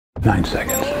9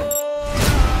 seconds.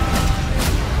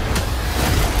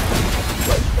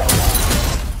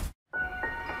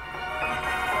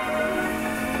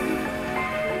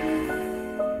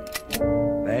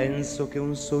 Penso che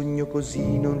un sogno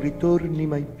così non ritorni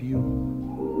mai più.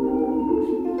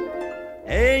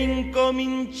 E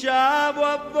incominciavo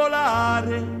a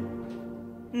volare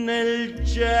nel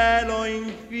cielo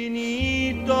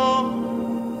infinito.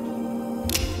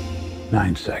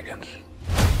 9 seconds.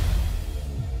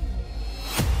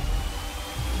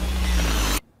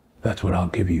 That's what I'll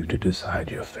give you to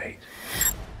decide your fate.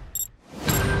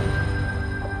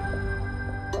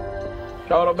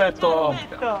 Ciao Roberto!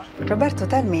 Roberto,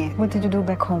 tell me, what did you do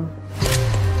back home?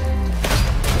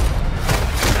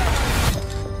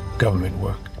 Government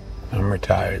work. I'm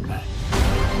retired now.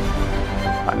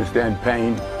 I understand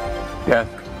pain, death,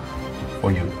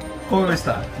 for you. Come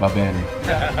sta? Va bene.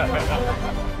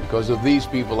 Because of these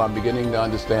people, I'm beginning to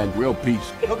understand real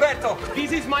peace. Roberto,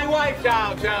 this is my wife!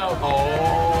 Ciao, ciao!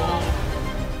 Oh!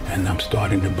 And I'm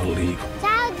starting to believe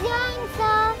Ciao,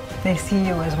 Denzel. They see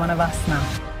you as one of us now.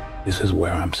 this is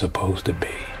where I'm supposed to be.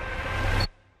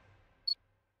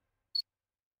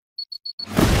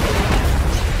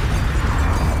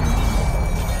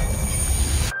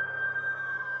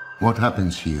 What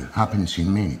happens here happens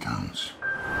in many towns.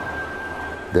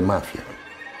 The mafia.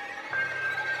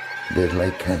 They're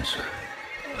like cancer.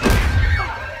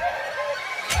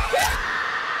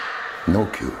 No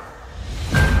cure.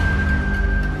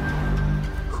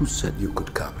 Who said you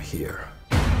could come here?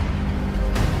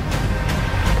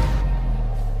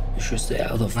 You should stay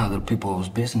out of other people's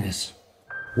business.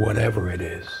 Whatever it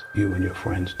is you and your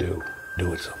friends do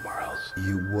it somewhere else.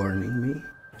 You warning me?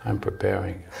 I'm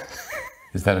preparing.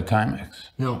 Is that a Timex?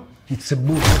 No, it's a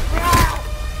boot.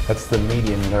 That's the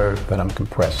median nerve that I'm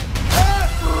compressing.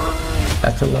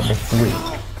 That's a level 3.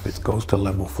 If it goes to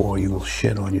level 4, you will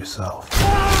shit on yourself.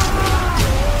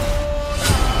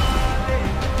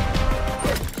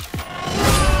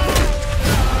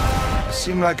 You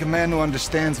seem like a man who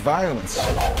understands violence.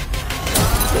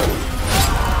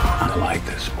 I like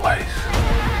this place.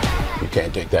 You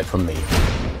can't take that from me.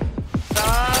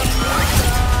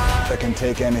 I can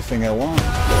take anything I want.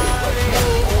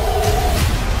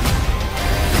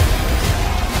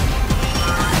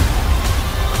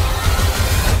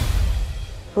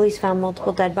 Police found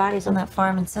multiple dead bodies on that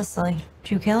farm in Sicily.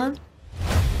 Did you kill him?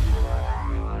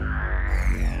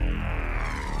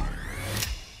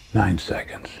 9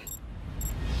 seconds.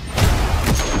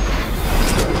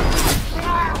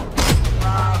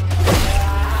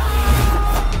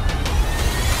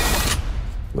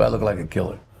 Do I look like a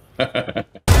killer?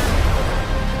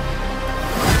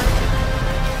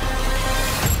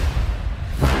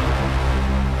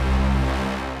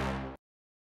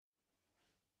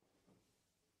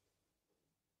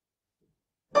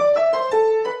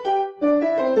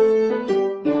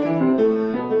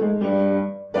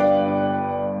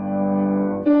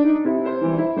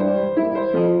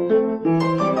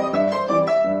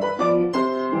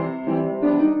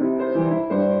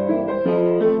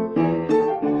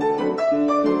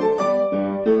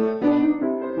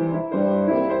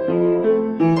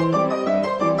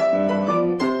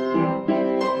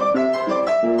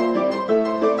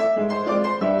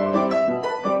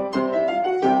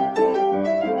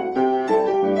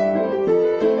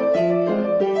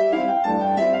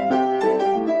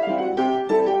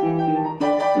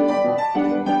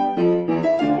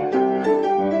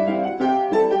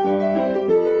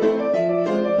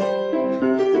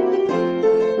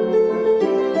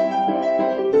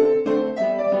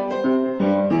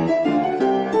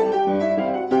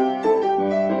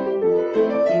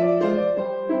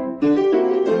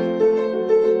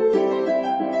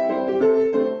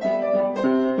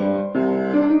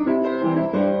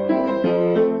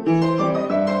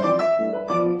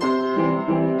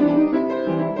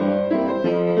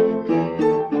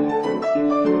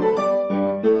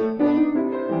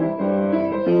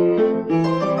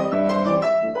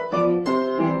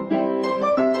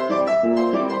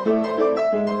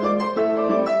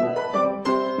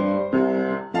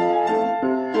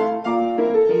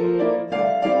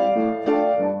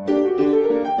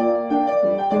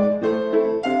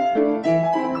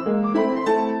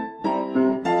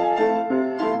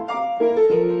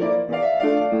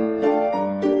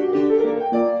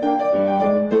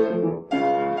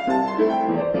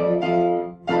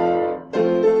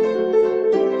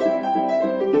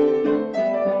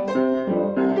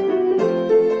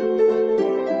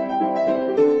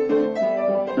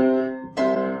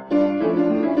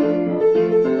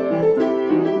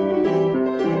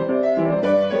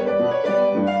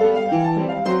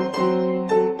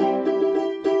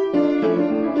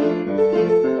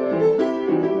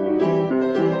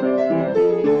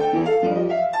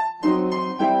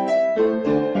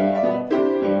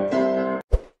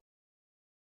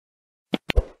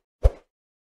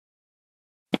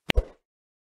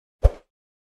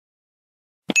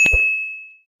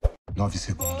 9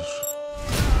 segundos.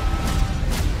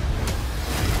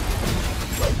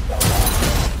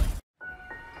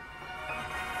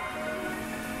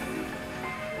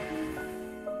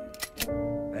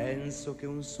 Penso che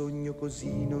un sogno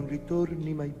così non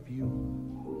ritorni mai più.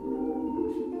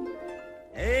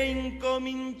 E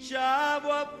incominciavo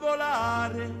a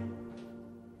volare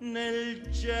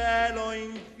nel cielo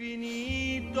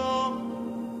infinito.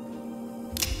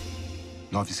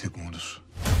 9 segundos.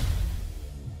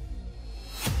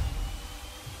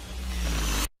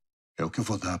 É o que eu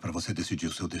vou dar pra você decidir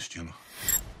o seu destino.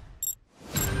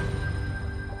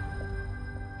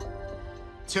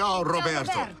 Tchau,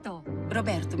 Roberto.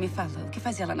 Roberto, me fala, o que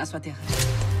fazia lá na sua terra?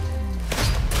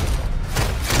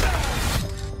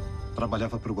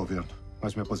 Trabalhava pro governo,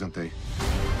 mas me aposentei.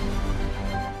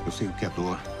 Eu sei o que é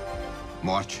dor,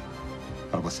 morte,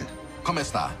 pra você. Como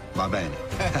está? Va bene.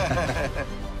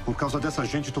 Por causa dessa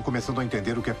gente, tô começando a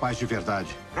entender o que é paz de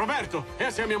verdade. Roberto,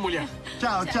 essa é a minha mulher.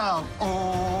 Tchau, tchau.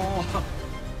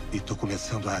 Oh. E tô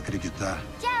começando a acreditar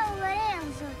Tchau,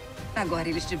 Lorenzo. Agora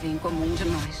eles te veem como um de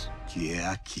nós. que é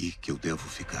aqui que eu devo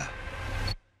ficar.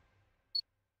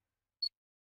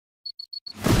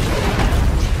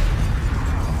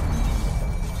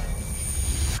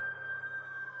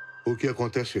 O que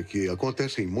acontece aqui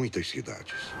acontece em muitas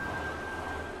cidades.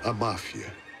 A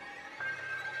máfia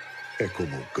é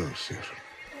como um câncer.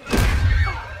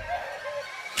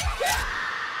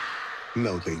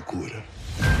 Não tem cura.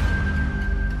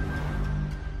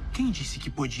 Quem disse que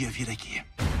podia vir aqui?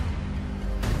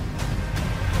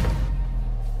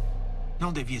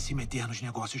 Não devia se meter nos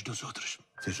negócios dos outros.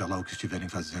 Seja lá o que estiverem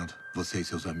fazendo, você e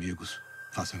seus amigos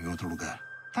façam em outro lugar.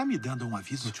 Tá me dando um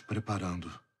aviso? Tô te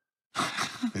preparando.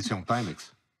 Esse é um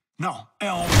Timex? Não,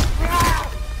 é um...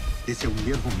 Esse é o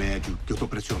nervo médio que eu tô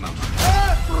pressionando.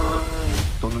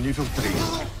 Tô no nível 3.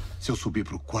 Se eu subir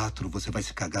pro 4, você vai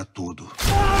se cagar todo.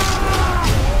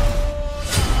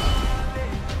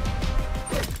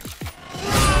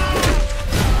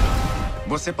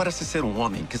 Você parece ser um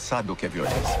homem que sabe o que é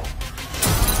violência.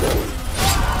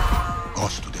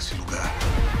 Gosto desse lugar.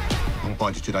 Não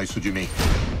pode tirar isso de mim.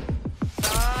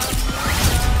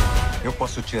 Eu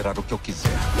posso tirar o que eu quiser.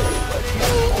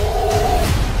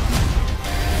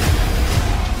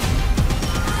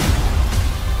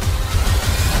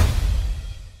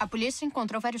 A polícia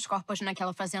encontrou vários corpos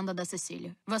naquela fazenda da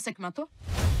Cecília. Você que matou?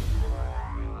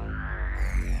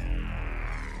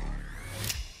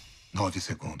 9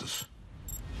 segundos.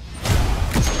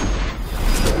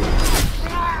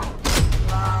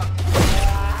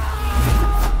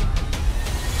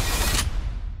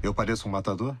 Eu pareço um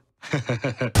matador?